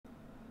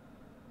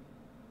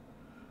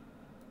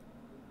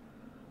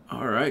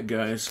Alright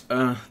guys,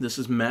 this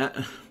is Matt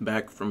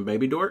back from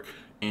Baby Dork,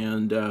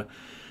 and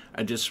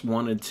I just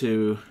wanted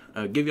to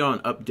give y'all an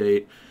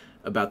update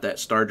about that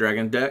Star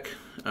Dragon deck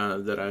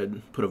that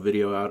I'd put a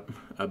video out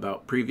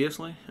about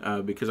previously,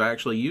 because I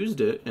actually used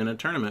it in a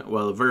tournament,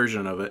 well, a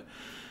version of it,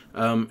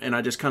 and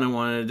I just kind of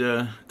wanted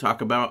to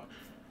talk about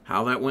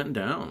how that went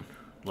down.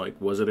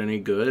 Like, was it any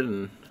good,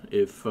 and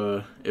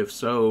if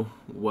so,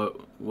 what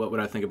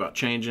would I think about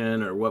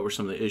changing, or what were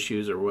some of the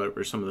issues, or what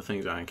were some of the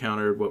things I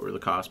encountered, what were the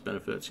cost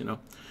benefits, you know?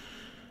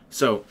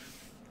 So,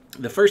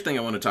 the first thing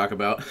I want to talk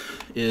about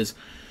is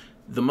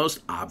the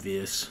most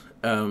obvious.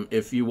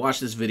 If you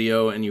watch this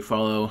video and you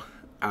follow,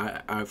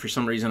 I for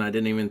some reason I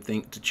didn't even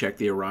think to check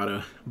the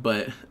errata,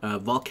 but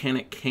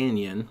Volcanic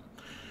Canyon,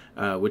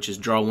 which is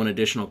draw one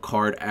additional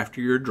card after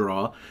your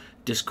draw,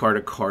 discard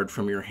a card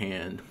from your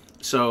hand.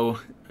 So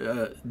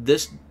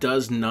this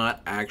does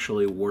not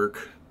actually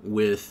work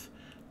with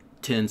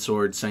Tin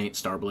Sword Saint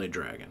Starblade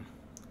Dragon.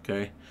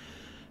 Okay.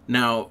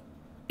 Now,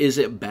 is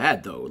it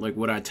bad though? Like,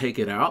 would I take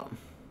it out?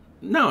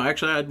 No,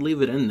 actually, I'd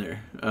leave it in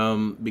there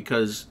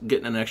because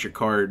getting an extra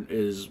card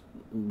is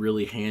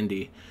really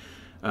handy,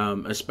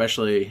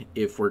 especially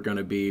if we're going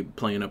to be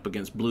playing up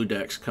against blue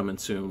decks coming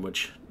soon,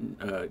 which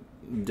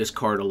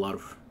discard a lot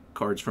of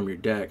cards from your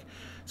deck.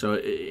 So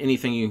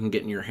anything you can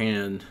get in your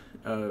hand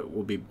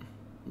will be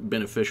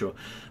beneficial,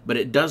 but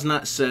it does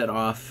not set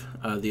off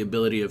the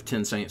ability of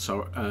Tin Sword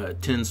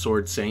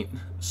Saint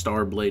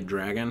Starblade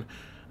Dragon.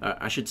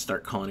 I should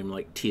start calling him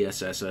like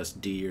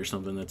TSSSD or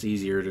something that's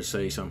easier to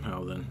say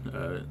somehow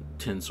than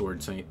Tin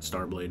Sword Saint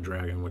Starblade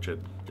Dragon, which I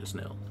just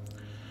nailed.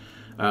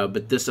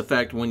 But this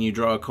effect, when you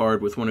draw a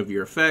card with one of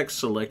your effects,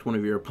 select one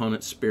of your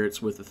opponent's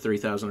spirits with a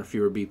 3,000 or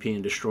fewer BP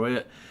and destroy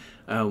it.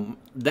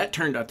 That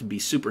turned out to be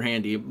super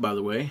handy, by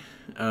the way.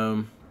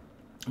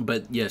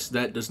 But yes,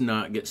 that does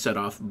not get set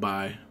off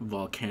by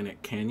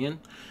Volcanic Canyon.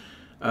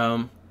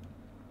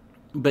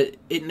 But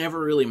it never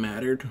really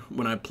mattered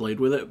when I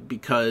played with it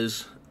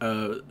because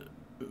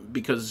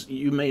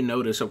you may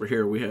notice over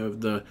here we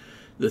have the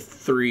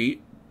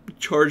 3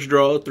 charge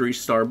draw, 3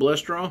 star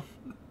bless draw.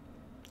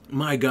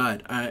 My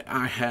God,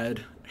 I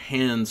had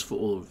hands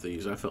full of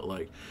these. I felt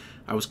like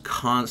I was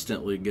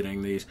constantly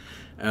getting these.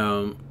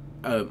 The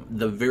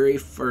very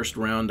first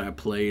round I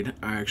played,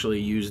 I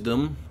actually used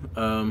them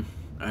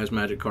as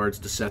magic cards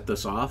to set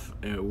this off,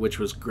 which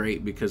was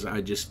great because I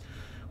just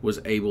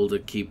was able to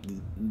keep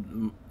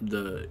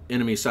the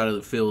enemy side of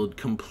the field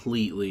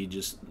completely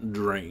just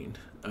drained.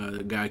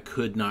 The guy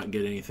could not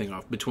get anything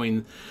off.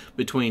 Between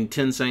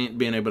Tin Saint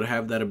being able to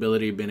have that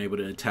ability, being able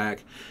to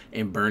attack,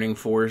 and Burning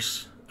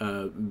Force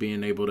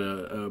being able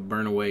to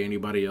burn away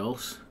anybody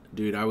else,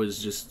 dude, I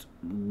was just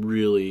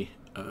really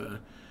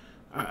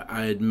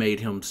I had made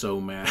him so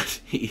mad.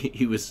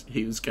 he was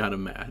kind of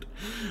mad,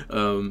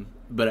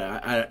 but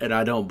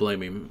I don't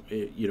blame him.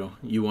 You know,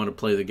 you want to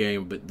play the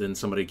game, but then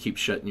somebody keeps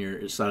shutting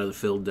your side of the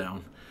field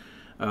down.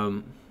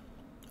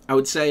 I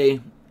would say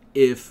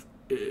if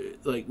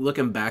like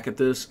looking back at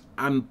this,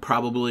 I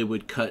probably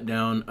would cut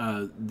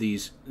down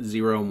these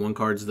 0 and 1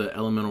 cards, the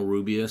Elemental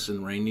Rubius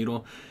and Rain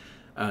Needle,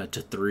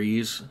 to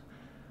 3s,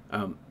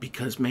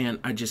 because man,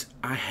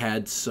 I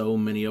had so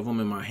many of them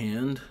in my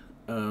hand.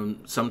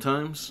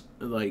 Sometimes,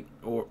 like,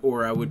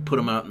 or I would put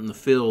them out in the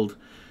field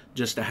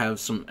just to have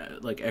some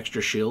like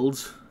extra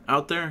shields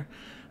out there.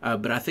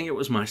 But I think it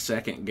was my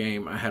second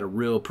game I had a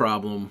real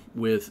problem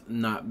with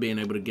not being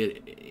able to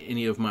get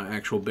any of my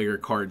actual bigger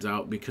cards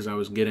out because I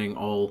was getting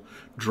all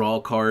draw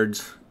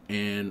cards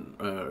and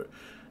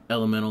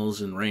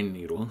elementals and rain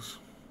needles.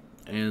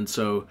 And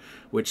so,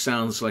 which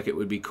sounds like it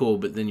would be cool,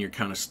 but then you're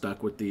kind of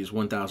stuck with these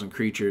 1,000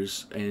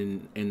 creatures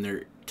and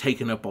they're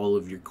taking up all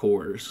of your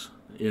cores,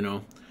 you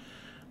know.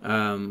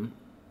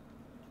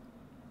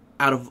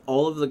 Out of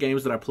all of the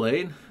games that I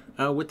played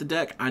with the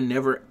deck, I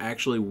never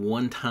actually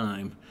one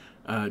time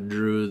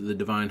drew the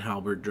Divine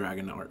Halberd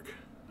Dragon Arc.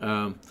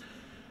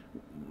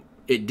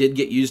 It did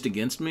get used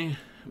against me,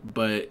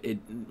 but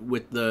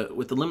with the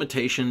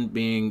limitation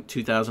being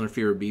 2,000 or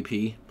fewer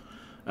BP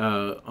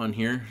on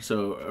here.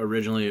 So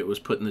originally it was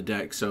put in the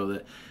deck so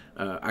that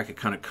I could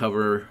kind of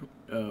cover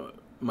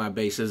my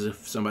bases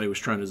if somebody was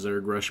trying to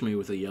Zerg rush me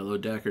with a yellow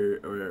deck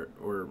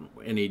or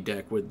any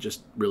deck with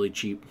just really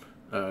cheap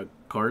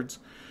cards.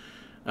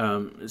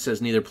 It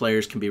says neither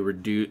players can be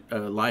reduced.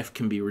 Life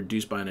can be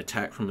reduced by an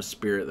attack from a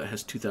spirit that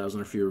has 2,000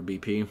 or fewer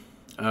BP.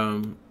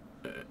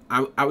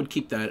 I would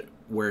keep that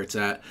where it's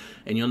at,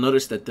 and you'll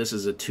notice that this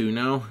is a 2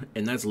 now,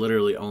 and that's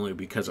literally only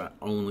because I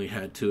only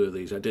had 2 of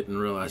these. I didn't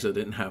realize I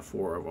didn't have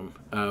 4 of them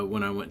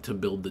when I went to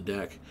build the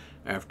deck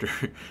after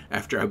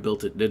I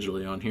built it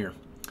digitally on here.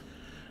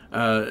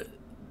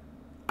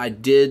 I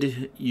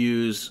did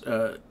use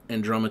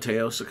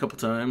Andrometeos a couple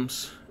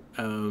times.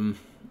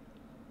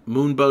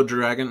 Moonbow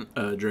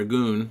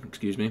Dragoon,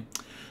 excuse me.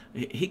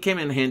 He came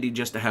in handy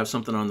just to have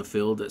something on the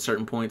field at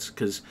certain points,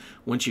 because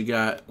once you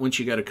got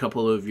a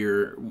couple of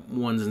your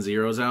 1s and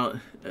 0s out,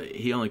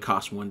 he only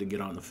cost 1 to get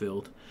on the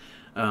field.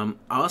 I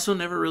also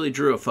never really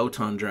drew a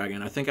photon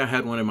dragon. I think I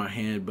had one in my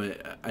hand,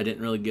 but I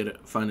didn't really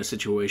find a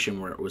situation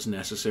where it was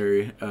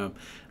necessary.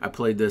 I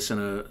played this in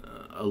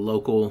a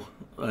local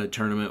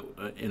tournament,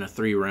 in a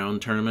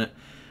 3-round tournament.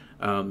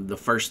 The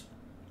first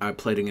I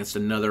played against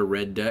another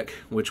red deck,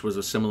 which was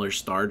a similar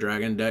Star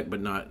Dragon deck,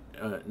 but not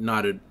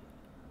a.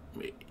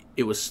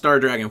 It was Star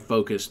Dragon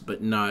focused,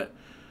 but not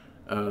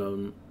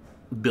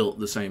built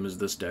the same as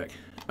this deck.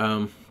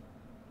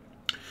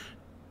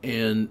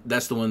 And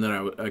that's the one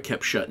that I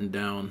kept shutting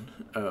down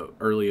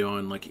early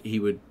on. Like, he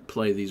would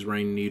play these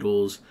Rain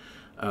Needles.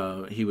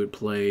 He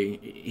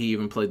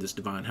even played this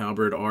Divine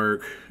Halberd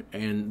arc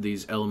and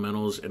these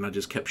elementals, and I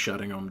just kept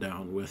shutting them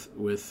down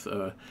with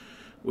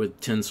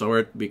Tin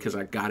Sword because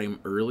I got him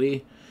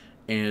early.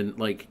 And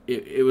like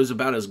it was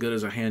about as good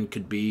as a hand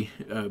could be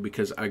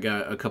because I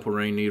got a couple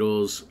Rain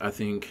Needles, I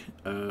think,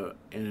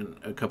 and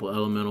a couple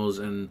elementals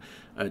and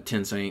a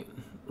Tin Saint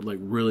like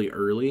really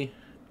early.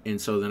 And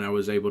so then I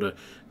was able to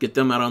get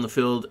them out on the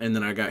field, and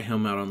then I got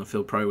him out on the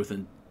field probably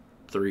within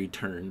 3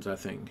 turns, I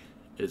think,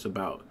 is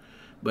about.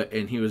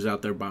 And he was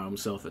out there by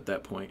himself at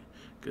that point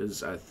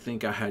because I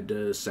think I had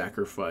to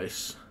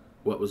sacrifice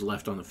what was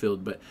left on the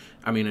field. But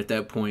I mean, at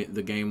that point,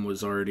 the game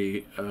was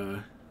already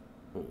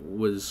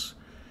was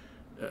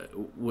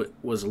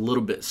a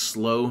little bit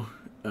slow.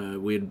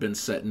 We had been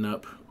setting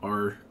up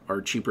our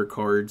cheaper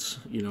cards,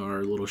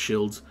 our little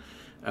shields.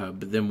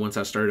 But then once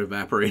I started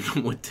evaporating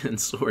them with Tin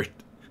Sword,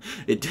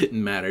 it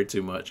didn't matter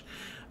too much.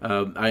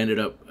 I ended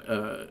up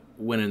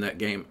winning that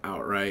game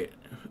outright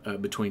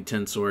between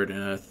Tin Sword,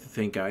 and I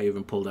think I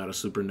even pulled out a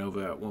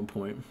Supernova at one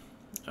point.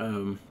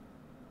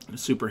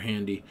 Super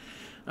handy.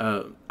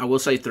 I will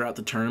say throughout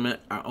the tournament,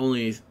 I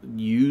only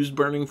used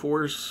Burning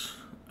Force,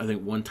 I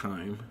think, one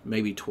time,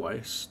 maybe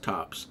twice,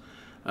 tops.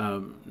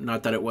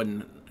 Not that it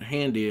wasn't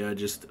handy, I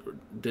just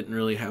didn't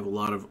really have a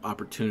lot of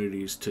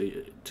opportunities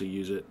to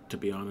use it, to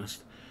be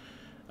honest.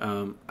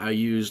 I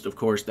used, of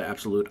course, the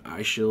Absolute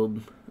Eye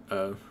Shield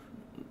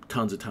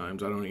tons of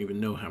times. I don't even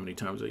know how many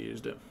times I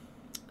used it.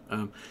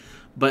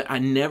 But I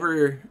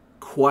never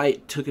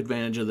quite took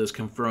advantage of this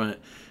confront.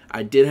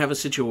 I did have a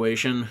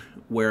situation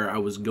where I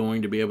was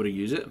going to be able to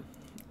use it,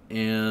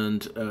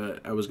 and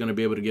I was going to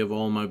be able to give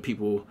all my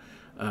people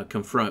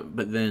confront,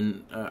 but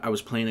then I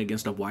was playing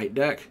against a white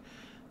deck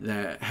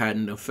that had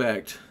an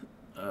effect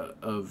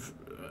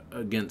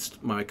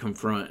against my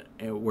confront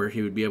where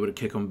he would be able to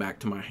kick them back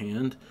to my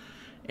hand.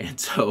 And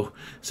so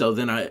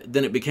then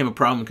it became a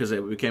problem because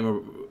it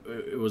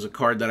was a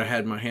card that I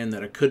had in my hand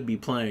that I could be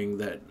playing,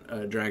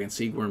 that Dragon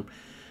Seedworm,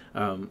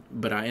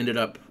 but I ended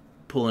up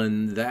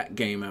pulling that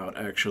game out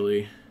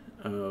actually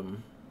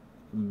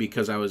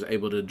because I was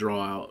able to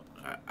draw out.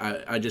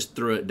 I just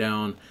threw it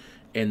down,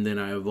 and then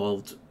I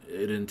evolved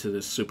it into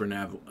this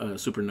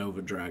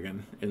Supernova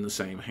Dragon in the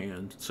same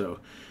hand. So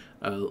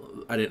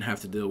I didn't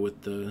have to deal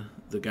with the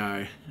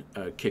guy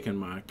kicking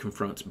my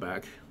confronts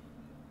back.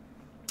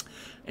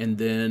 And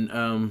then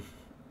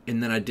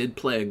I did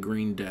play a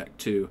green deck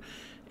too,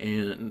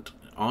 and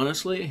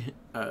honestly,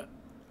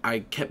 I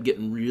kept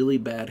getting really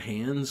bad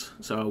hands,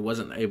 so I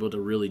wasn't able to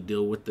really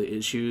deal with the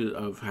issue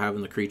of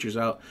having the creatures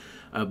out.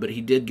 But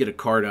he did get a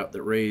card out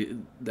that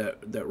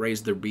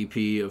raised their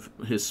BP of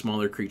his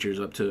smaller creatures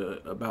up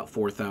to about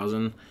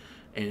 4,000,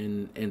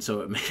 and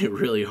so it made it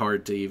really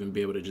hard to even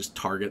be able to just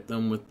target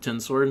them with Tin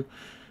Sword.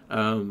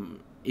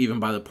 Even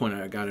by the point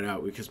I got it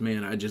out, because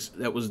man,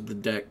 that was the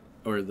deck,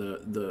 or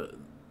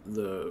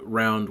the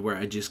round where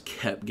I just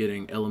kept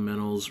getting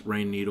elementals,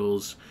 Rain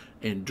Needles,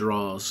 and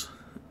draws.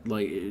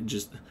 Like, it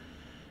just,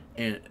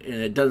 and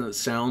it doesn't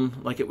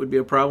sound like it would be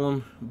a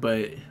problem,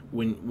 but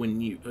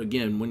when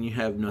you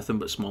have nothing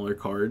but smaller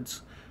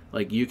cards,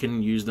 like, you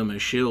can use them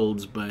as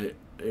shields, but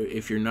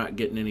if you're not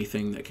getting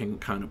anything that can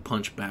kind of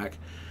punch back,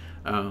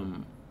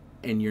 and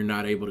you're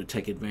not able to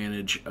take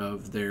advantage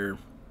of their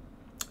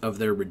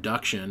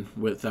reduction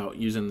without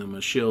using them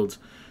as shields,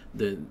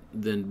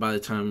 then by the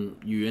time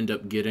you end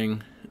up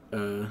getting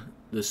the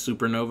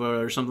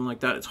Supernova or something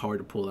like that, it's hard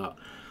to pull out.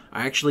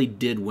 I actually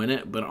did win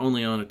it, but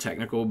only on a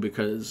technical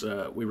because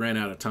we ran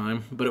out of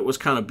time. But it was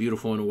kind of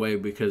beautiful in a way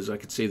because I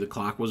could see the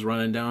clock was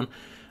running down.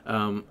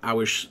 I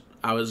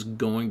was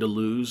going to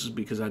lose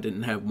because I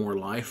didn't have more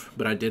life,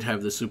 but I did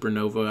have the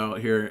Supernova out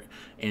here,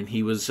 and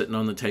he was sitting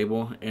on the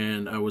table,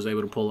 and I was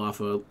able to pull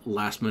off a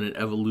last-minute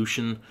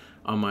evolution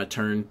on my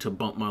turn to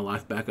bump my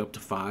life back up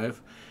to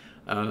 5.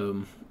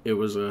 It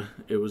was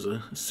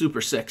a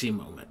super sexy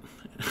moment.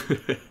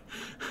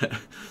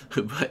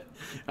 But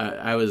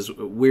I was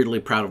weirdly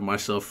proud of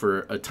myself for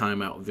a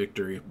timeout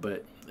victory,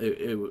 but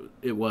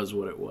it was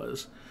what it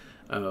was.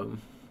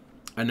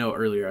 I know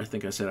earlier I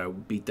think I said I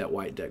beat that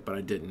white deck, but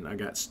I didn't. I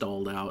got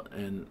stalled out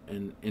and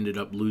ended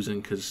up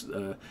losing because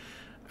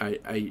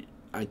I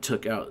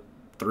took out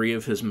 3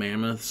 of his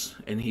mammoths,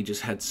 and he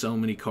just had so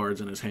many cards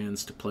in his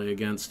hands to play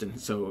against, and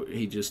so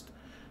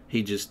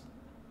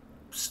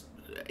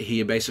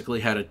he basically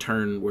had a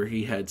turn where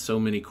he had so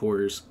many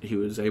cores, he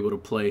was able to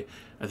play,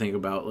 I think,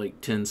 about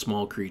like 10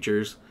 small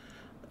creatures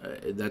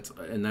That's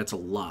a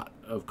lot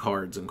of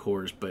cards and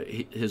cores, but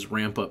his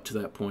ramp up to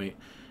that point,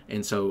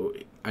 and so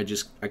I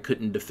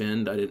couldn't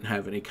defend. I didn't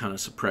have any kind of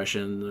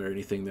suppression or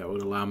anything that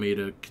would allow me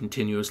to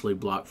continuously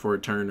block for a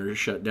turn or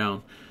shut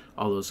down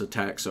all those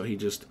attacks. So he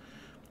just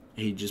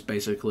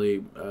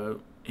basically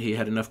he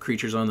had enough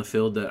creatures on the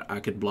field that I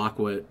could block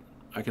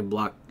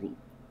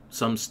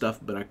some stuff,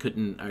 but I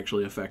couldn't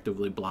actually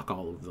effectively block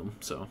all of them.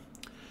 So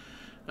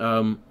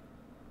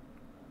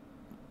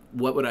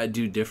what would I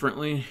do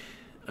differently?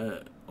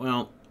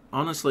 Well,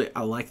 honestly,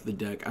 I like the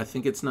deck. I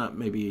think it's not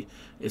maybe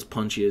as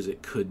punchy as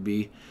it could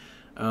be.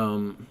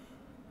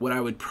 What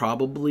I would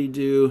probably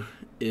do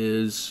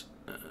is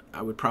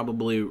I would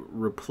probably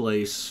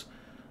replace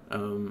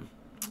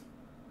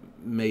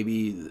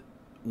maybe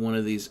one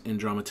of these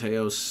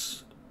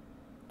Andrometeos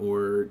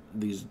or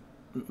these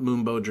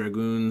Moonbow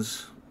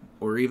Dragoons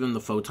or even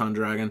the Photon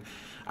Dragon.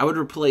 I would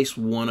replace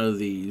one of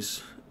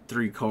these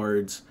 3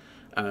 cards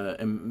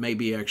and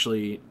maybe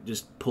actually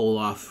just pull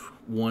off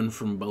one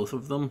from both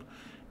of them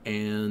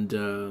and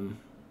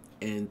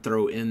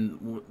throw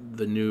in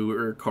the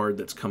newer card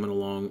that's coming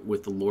along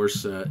with the lore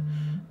set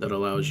that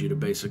allows you to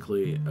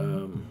basically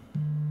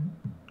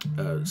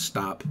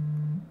stop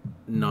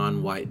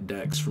non-white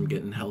decks from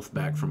getting health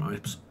back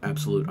from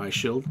Absolute Ice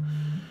Shield.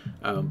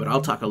 But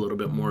I'll talk a little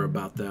bit more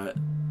about that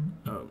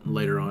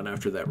later on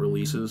after that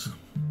releases.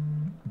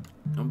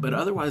 But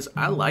otherwise,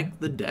 I like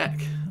the deck.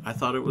 I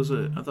thought it was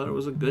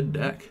a good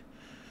deck.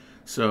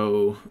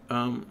 So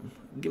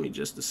give me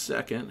just a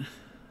second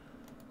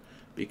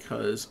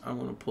because I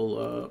want to pull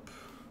up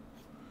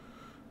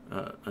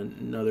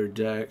another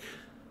deck,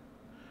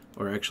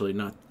 or actually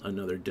not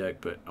another deck,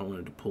 but I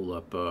wanted to pull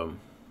up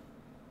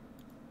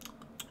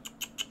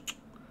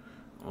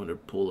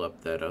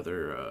that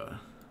other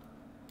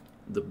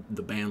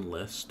the ban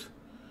list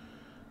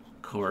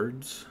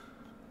cards.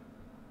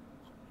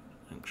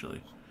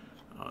 Actually,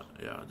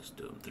 yeah, I'll just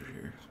do them through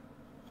here.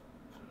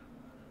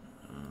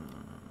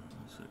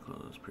 Let's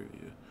close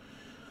preview.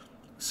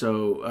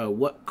 So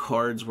what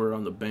cards were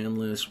on the ban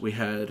list? We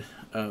had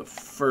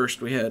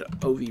first we had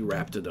OV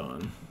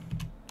Raptidon.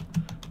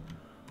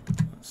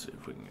 Let's see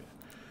if we can get.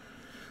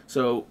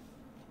 So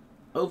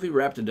OV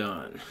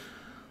Raptidon.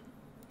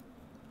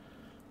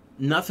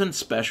 Nothing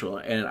special,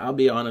 and I'll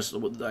be honest.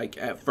 Like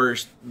at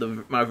first,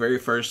 my very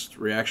first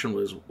reaction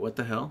was, "What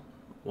the hell?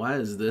 Why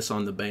is this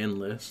on the ban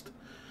list?"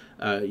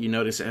 You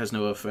notice it has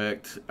no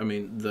effect. I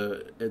mean,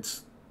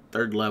 it's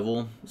 3rd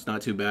level. It's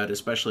not too bad,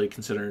 especially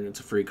considering it's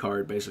a free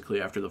card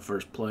basically after the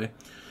first play,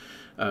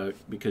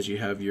 because you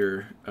have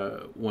your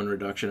 1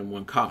 reduction and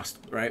 1 cost,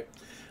 right?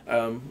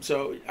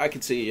 So I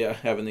could see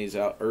having these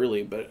out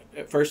early, but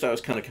at first I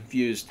was kind of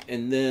confused,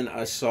 and then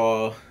I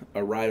saw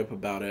a write-up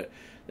about it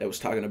that was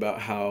talking about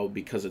how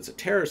because it's a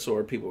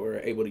pterosaur, people were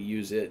able to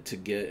use it to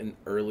get an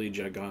early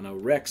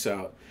Gigano Rex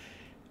out.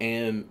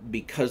 And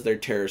because they're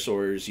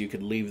pterosaurs, you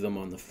could leave them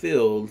on the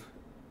field,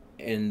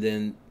 and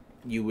then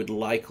you would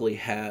likely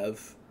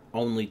have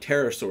only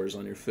pterosaurs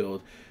on your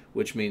field,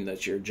 which means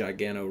that your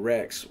Gigano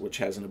Rex, which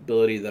has an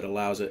ability that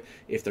allows it,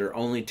 if there are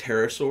only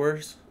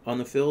pterosaurs on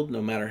the field,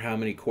 no matter how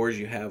many cores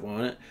you have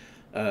on it,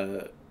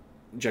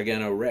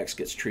 Gigano Rex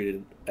gets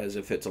treated as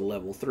if it's a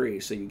level 3,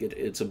 so you get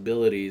its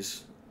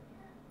abilities,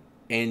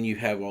 and you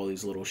have all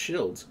these little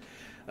shields.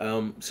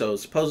 So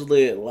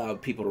supposedly it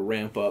allowed people to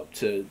ramp up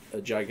to a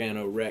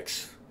Gigano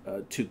Rex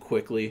too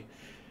quickly,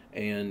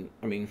 and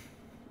I mean,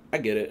 I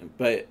get it,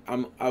 but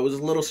I was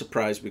a little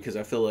surprised because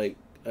I feel like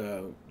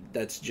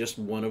that's just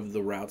one of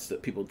the routes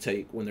that people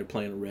take when they're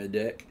playing a red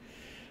deck,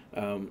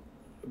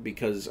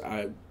 because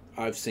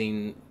I've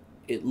seen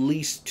at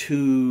least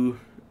 2,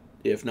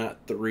 if not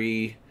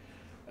 3,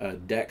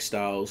 deck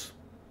styles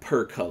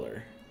per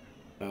color,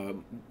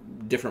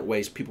 different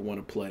ways people want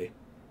to play.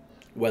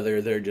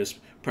 Whether they're just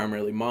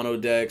primarily mono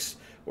decks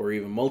or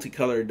even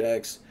multicolor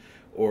decks,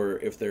 or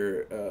if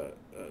they're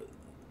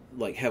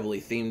like heavily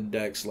themed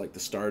decks like the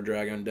Star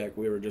Dragon deck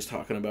we were just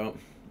talking about.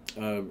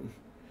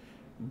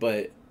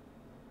 But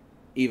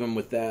even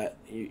with that,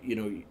 you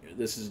know,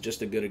 this is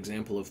just a good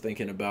example of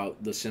thinking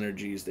about the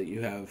synergies that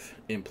you have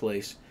in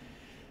place.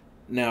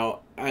 Now,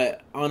 I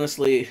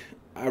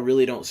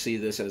really don't see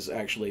this as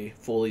actually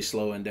fully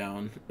slowing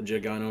down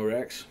Gigano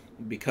Rex,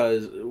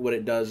 because what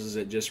it does is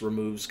it just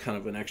removes kind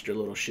of an extra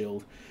little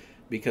shield.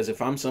 Because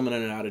if I'm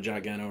summoning it out of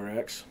Gigano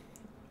Rex,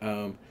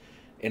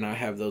 and I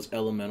have those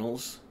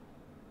elementals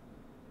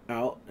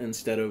out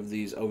instead of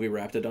these OV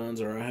Raptidons,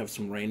 or I have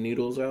some Rain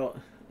Needles out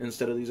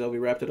instead of these OV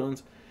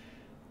Raptidons,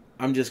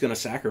 I'm just going to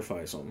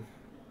sacrifice them.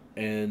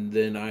 And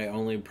then I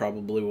only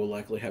probably will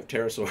likely have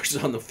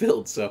pterosaurs on the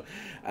field. So,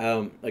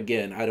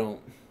 again,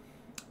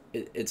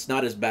 it's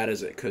not as bad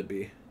as it could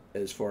be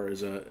as far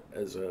as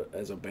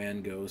a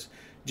ban goes.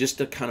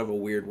 Just a kind of a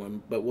weird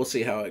one, but we'll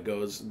see how it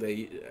goes.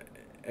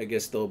 I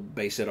guess they'll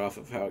base it off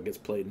of how it gets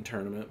played in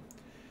tournament.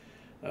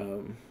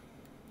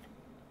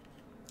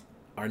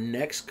 Our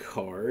next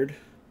card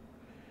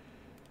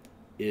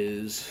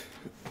is,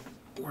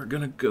 we're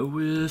gonna go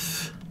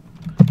with,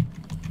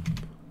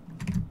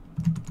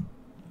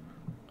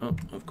 oh,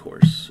 of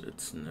course,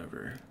 it's it's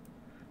never.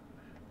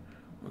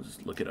 I'll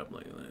just look it up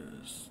like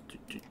this.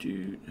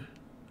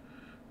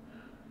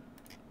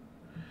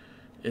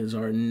 Is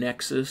our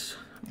Nexus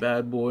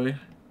bad boy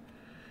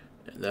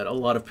that a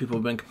lot of people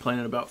have been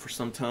complaining about for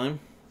some time.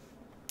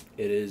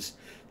 It is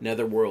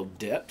Netherworld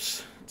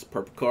Depths. It's a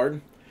purple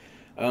card.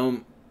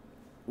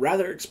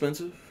 Rather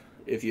expensive,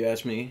 if you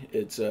ask me.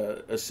 It's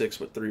a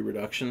 6/3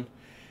 reduction.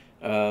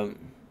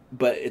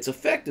 But its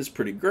effect is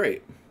pretty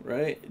great,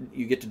 right?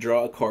 You get to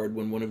draw a card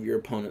when one of your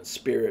opponent's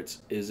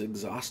spirits is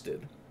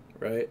exhausted,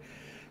 right?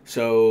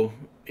 So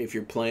if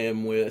you're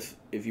playing with,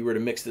 if you were to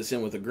mix this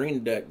in with a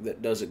green deck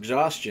that does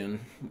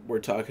exhaustion, we're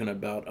talking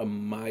about a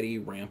mighty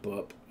ramp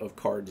up of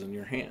cards in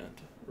your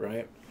hand,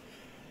 right?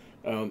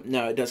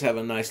 Now it does have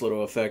a nice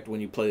little effect when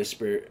you play a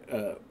spirit.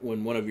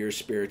 When one of your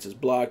spirits is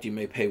blocked, you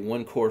may pay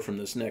 1 core from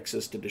this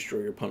Nexus to destroy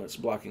your opponent's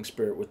blocking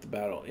spirit with the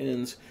battle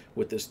ends.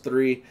 With this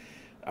 3,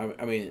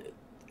 I mean,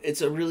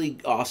 it's a really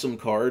awesome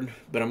card.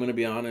 But I'm going to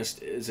be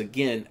honest, is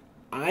again,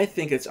 I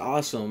think it's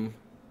awesome,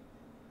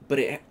 but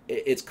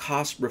its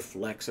cost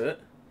reflects it,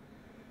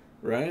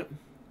 right?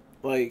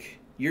 Like,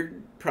 you're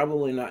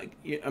probably not.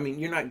 I mean,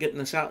 you're not getting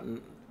this out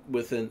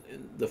within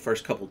the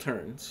first couple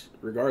turns,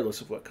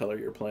 regardless of what color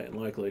you're playing,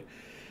 likely.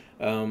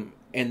 And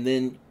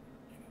then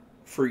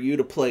for you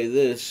to play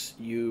this,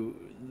 you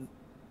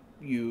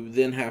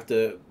then have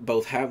to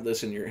both have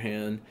this in your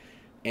hand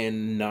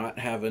and not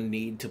have a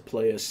need to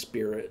play a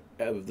spirit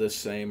of the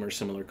same or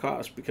similar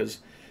cost, because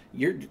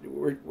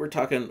we're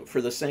talking,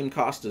 for the same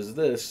cost as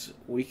this,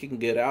 we can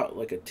get out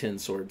like a 10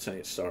 sword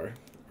Saint Star,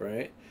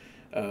 right?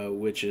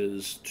 Which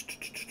is,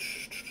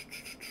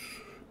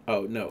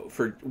 oh no,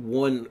 for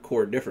 1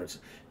 core difference.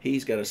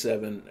 He's got a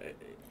 7.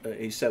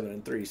 He's 7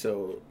 and 3,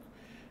 so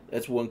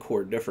that's 1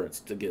 core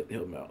difference to get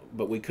him out.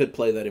 But we could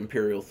play that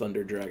Imperial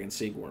Thunder Dragon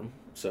Seagworm.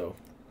 So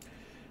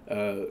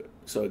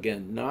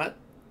again, not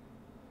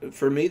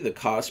for me, the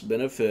cost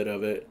benefit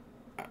of it.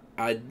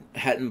 I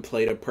hadn't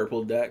played a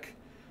purple deck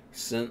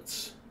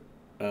since,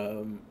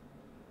 and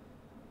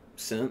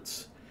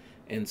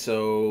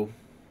so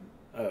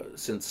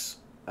since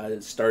I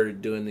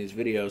started doing these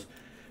videos,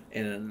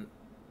 and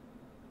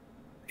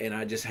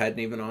I just hadn't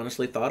even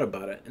honestly thought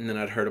about it. And then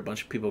I'd heard a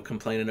bunch of people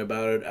complaining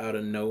about it out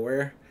of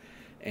nowhere,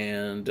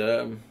 and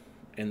then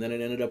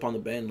it ended up on the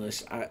ban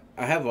list. I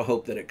have a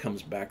hope that it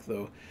comes back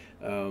though,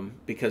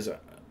 because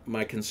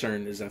my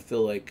concern is I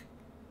feel like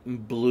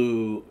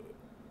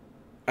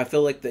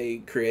they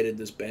created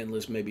this ban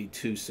list maybe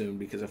too soon,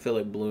 because I feel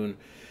like blue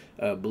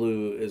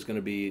is going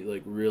to be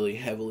like really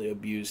heavily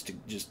abused to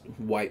just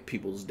wipe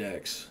people's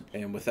decks,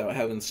 and without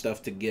having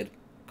stuff to get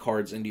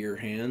cards into your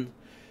hand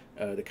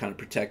to kind of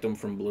protect them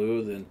from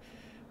blue, then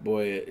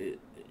boy,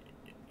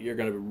 you're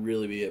going to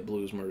really be at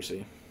blue's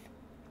mercy.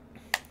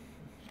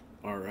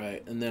 All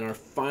right, and then our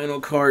final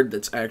card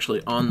that's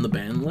actually on the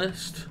ban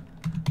list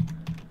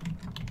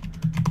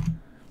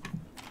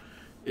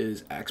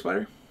is Axe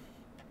Spider.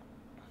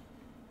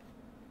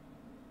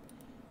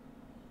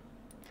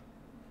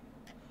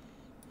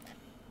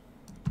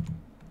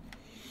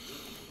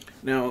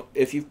 Now,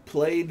 if you've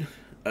played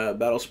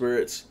Battle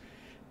Spirits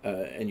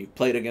and you've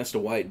played against a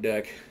white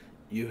deck,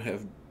 you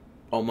have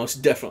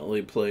almost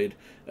definitely played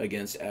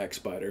against Axe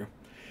Spider.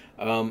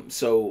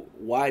 So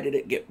why did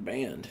it get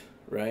banned,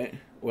 right?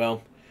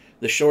 Well,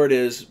 the short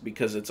is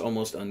because it's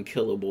almost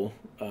unkillable.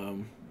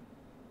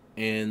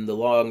 And the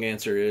long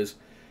answer is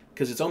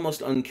because it's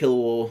almost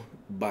unkillable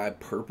by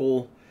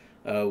purple,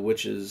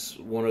 which is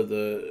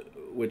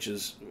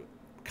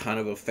kind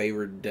of a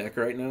favored deck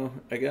right now,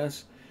 I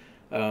guess.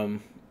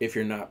 If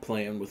you're not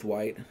playing with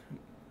white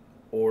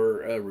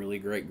or a really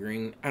great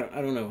green. I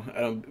don't know.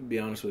 I don't, be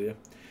honest with you.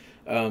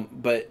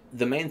 But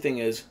the main thing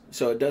is,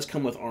 so it does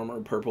come with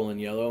armor, purple and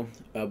yellow,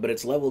 but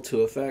its level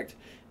 2 effect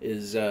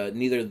is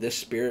neither this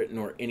spirit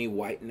nor any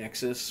white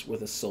Nexus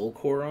with a soul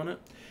core on it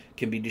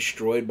can be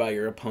destroyed by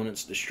your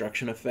opponent's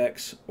destruction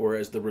effects or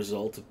as the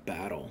result of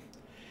battle.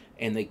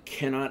 And they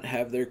cannot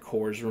have their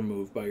cores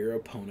removed by your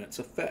opponent's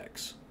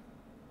effects.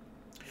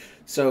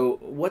 So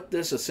what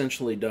this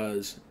essentially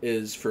does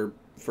is for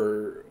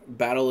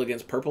battle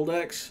against purple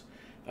decks,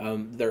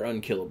 they're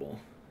unkillable,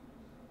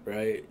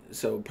 right?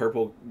 So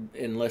purple,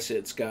 unless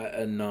it's got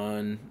a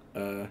non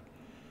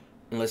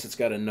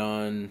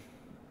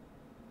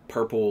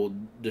purple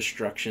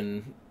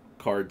destruction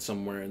card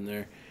somewhere in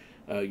there,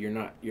 you're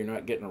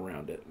not getting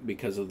around it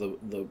because of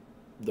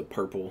the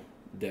purple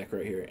deck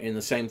right here. And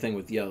the same thing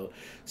with yellow.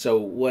 So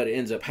what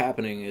ends up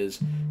happening is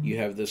you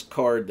have this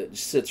card that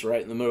sits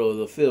right in the middle of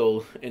the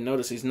field, and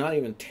notice he's not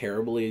even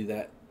terribly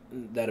that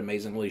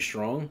amazingly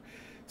strong,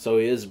 so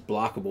he is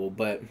blockable,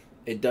 but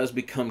it does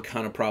become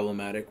kind of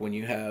problematic when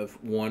you have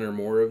one or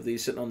more of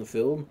these sitting on the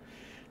field,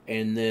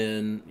 and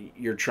then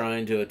you're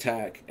trying to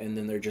attack, and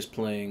then they're just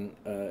playing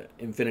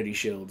Infinity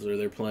Shields, or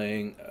they're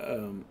playing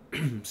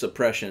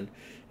Suppression,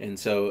 and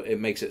so it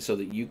makes it so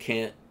that you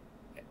can't,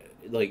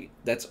 like,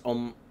 that's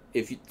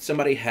if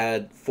somebody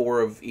had 4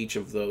 of each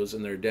of those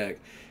in their deck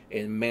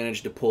and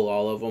managed to pull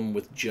all of them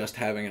with just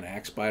having an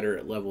Axe Spider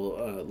at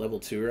level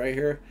 2 right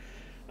here,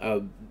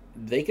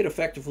 they could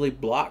effectively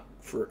block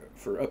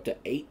for up to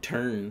 8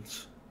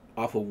 turns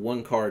off of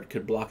one card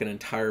could block an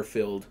entire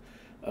field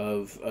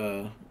of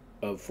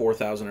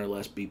 4,000 or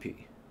less BP.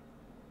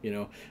 You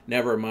know,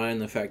 never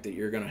mind the fact that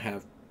you're going to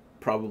have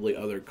probably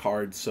other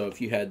cards. So if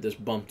you had this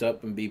bumped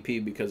up in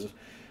BP because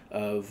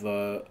of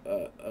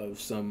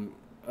some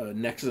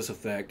Nexus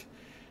effect,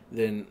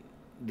 then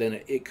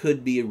it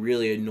could be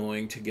really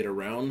annoying to get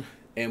around.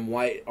 And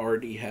white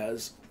already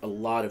has a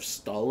lot of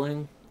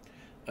stalling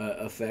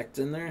effect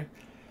in there.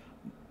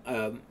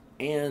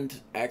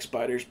 And Axe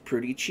Spider's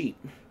pretty cheap,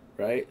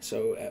 right?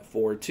 So at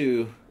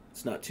 4/2,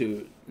 it's not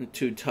too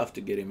tough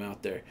to get him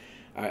out there.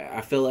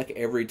 I feel like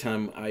every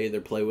time I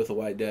either play with a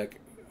white deck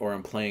or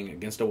I'm playing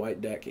against a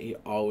white deck, he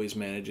always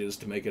manages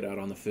to make it out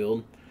on the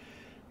field.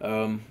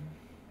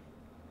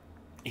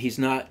 He's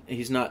not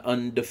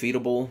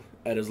undefeatable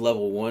at his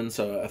level 1,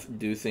 so I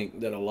do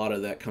think that a lot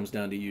of that comes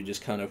down to you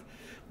just kind of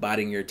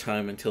biding your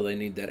time until they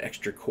need that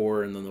extra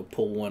core, and then they'll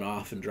pull one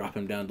off and drop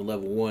him down to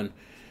level 1,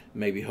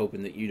 maybe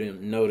hoping that you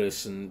didn't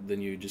notice, and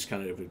then you just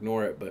kind of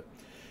ignore it. But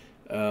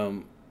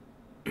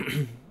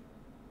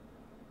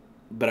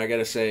but I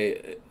gotta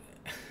say,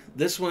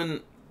 this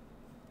one,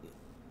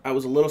 I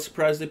was a little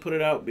surprised they put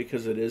it out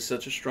because it is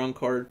such a strong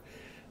card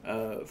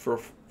for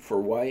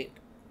white,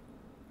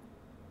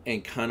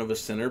 and kind of a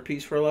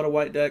centerpiece for a lot of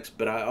white decks.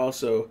 But I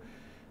also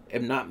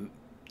am not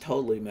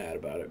totally mad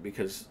about it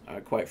because,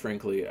 quite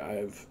frankly,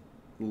 I've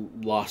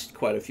lost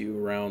quite a few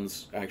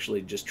rounds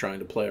actually just trying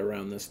to play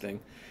around this thing.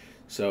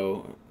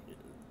 So,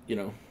 you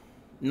know,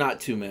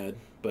 not too mad.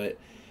 But,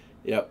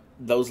 yep,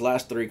 those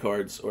last 3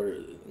 cards, or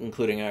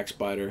including Axe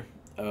Spider,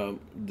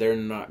 they're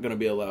not going to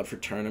be allowed for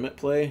tournament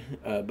play.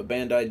 But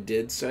Bandai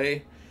did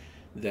say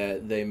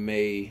that they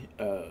may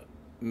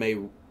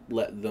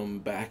let them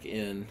back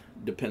in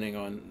depending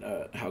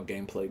on how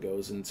gameplay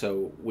goes, and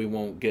so we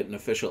won't get an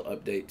official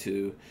update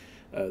to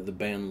the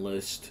ban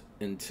list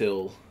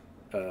until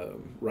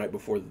right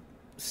before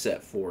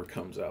set 4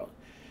 comes out.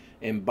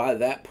 And by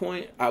that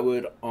point, I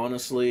would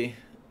honestly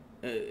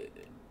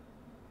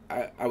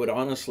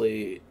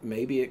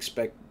maybe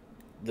expect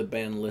the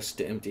ban list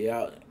to empty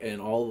out and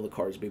all of the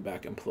cards be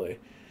back in play.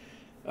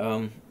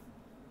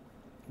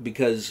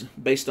 Because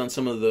based on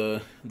some of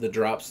the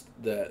drops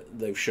that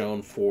they've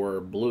shown for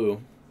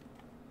blue,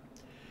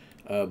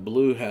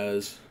 blue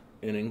has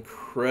an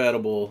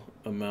incredible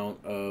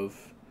amount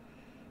of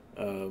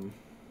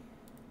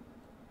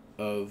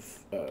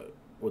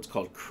what's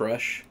called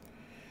crush.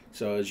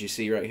 So as you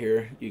see right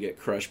here, you get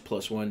crush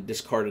 +1.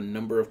 Discard a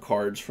number of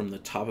cards from the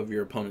top of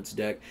your opponent's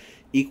deck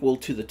equal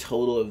to the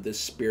total of this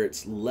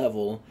spirit's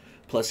level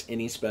plus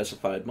any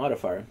specified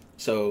modifier.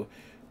 So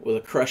with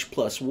a crush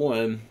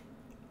 +1,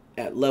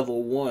 at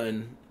level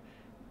 1,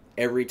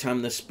 every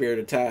time the spirit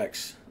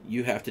attacks,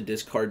 you have to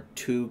discard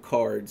 2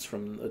 cards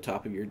from the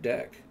top of your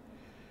deck.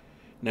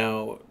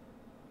 Now,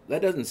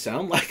 that doesn't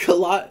sound like a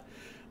lot,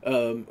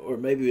 or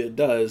maybe it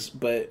does,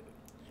 but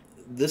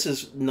this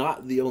is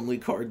not the only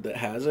card that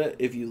has it.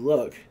 If you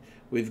look,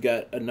 we've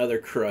got another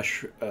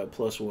crush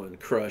 +1,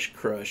 crush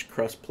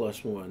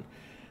 +1,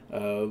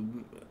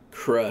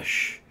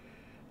 crush.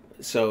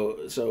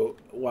 So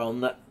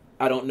while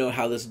I don't know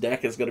how this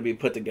deck is going to be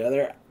put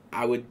together,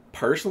 I would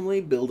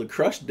personally build a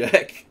crush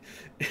deck,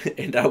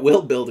 and I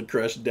will build a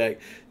crush deck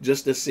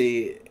just to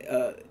see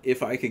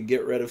if I could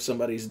get rid of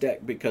somebody's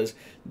deck, because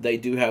they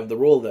do have the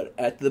rule that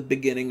at the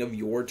beginning of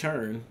your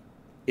turn,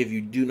 if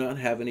you do not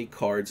have any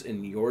cards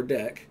in your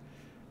deck,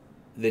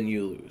 then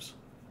you lose.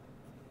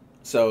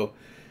 So,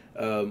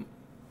 and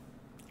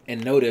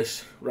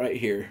notice right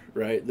here,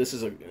 right? This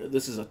is a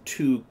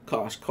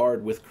 2-cost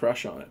card with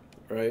crush on it,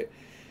 right?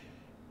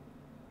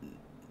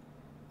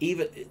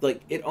 Even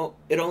like it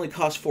only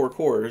costs 4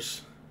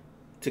 cores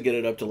to get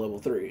it up to level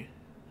 3,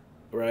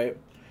 right?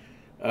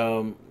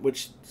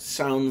 Which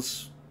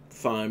sounds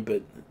fine,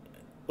 but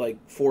like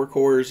 4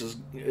 cores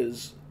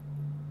is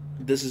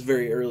this is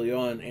very early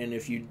on, and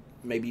if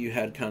maybe you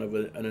had kind of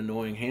an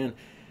annoying hand,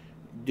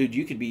 dude,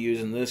 you could be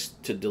using this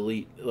to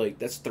delete, like,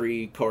 that's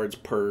 3 cards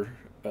per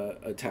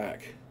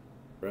attack,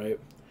 right?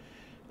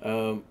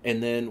 And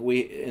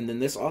then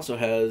this also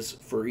has,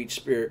 for each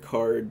spirit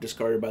card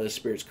discarded by the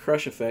spirit's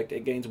crush effect,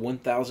 it gains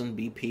 1,000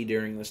 BP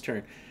during this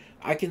turn.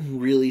 I can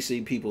really see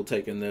people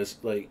taking this,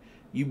 like,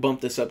 you bump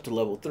this up to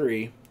level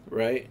 3,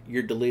 right?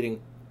 You're deleting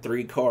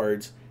 3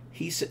 cards.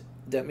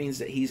 That means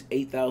that he's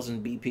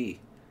 8,000 BP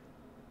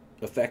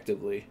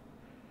effectively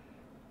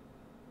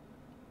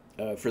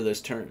for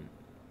this turn.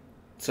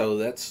 So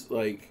that's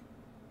like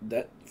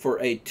that for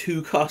a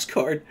 2-cost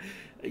card.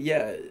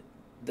 Yeah,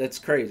 that's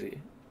crazy.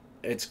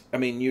 I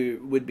mean,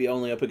 you would be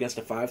only up against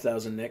a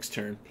 5,000 next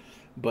turn,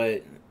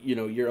 but you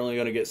know, you're only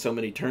going to get so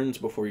many turns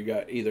before you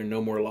got either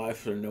no more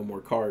life or no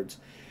more cards.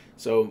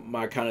 So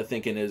my kind of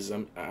thinking is,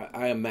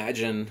 I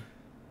imagine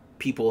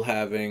people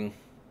having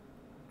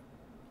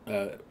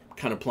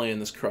kind of playing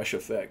this crush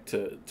effect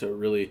to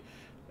really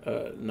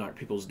knock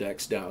people's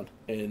decks down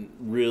and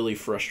really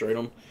frustrate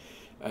them.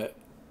 I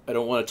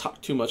don't want to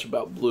talk too much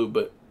about blue,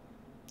 but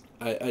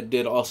I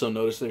did also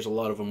notice there's a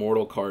lot of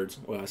Immortal cards.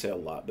 Well, I say a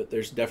lot, but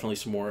there's definitely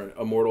some more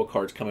Immortal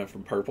cards coming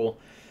from purple.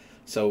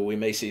 So we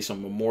may see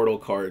some Immortal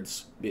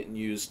cards being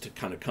used to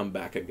kind of come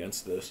back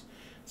against this.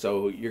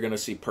 So you're going to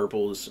see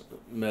purple's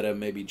meta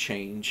maybe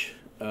change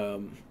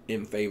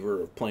in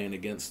favor of playing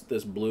against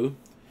this blue.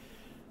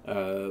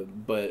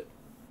 But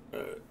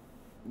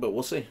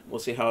we'll see. We'll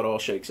see how it all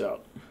shakes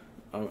out.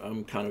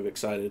 I'm kind of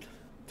excited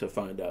to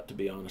find out, to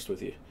be honest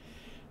with you.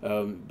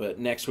 But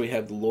next we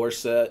have the lore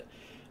set.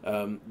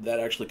 That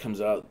actually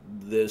comes out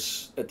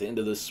at the end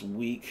of this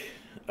week.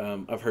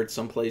 I've heard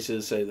some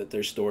places say that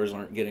their stores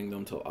aren't getting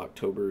them till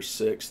October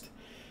 6th.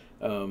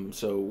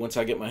 So once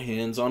I get my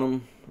hands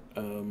on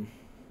them,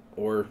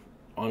 or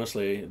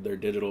honestly, they're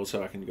digital,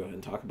 so I can go ahead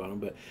and talk about them.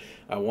 But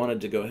I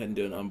wanted to go ahead and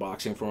do an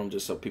unboxing for them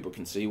just so people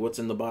can see what's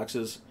in the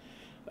boxes.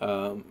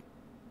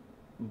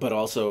 But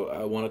also,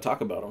 I want to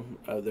talk about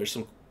them. There's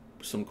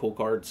some cool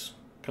cards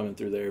coming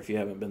through there if you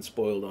haven't been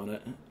spoiled on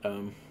it.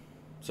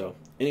 So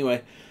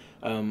anyway,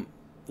 this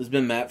has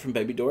been Matt from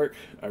Baby Dork.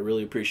 I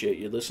really appreciate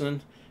you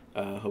listening.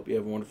 Hope you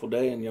have a wonderful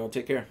day, and y'all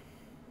take care.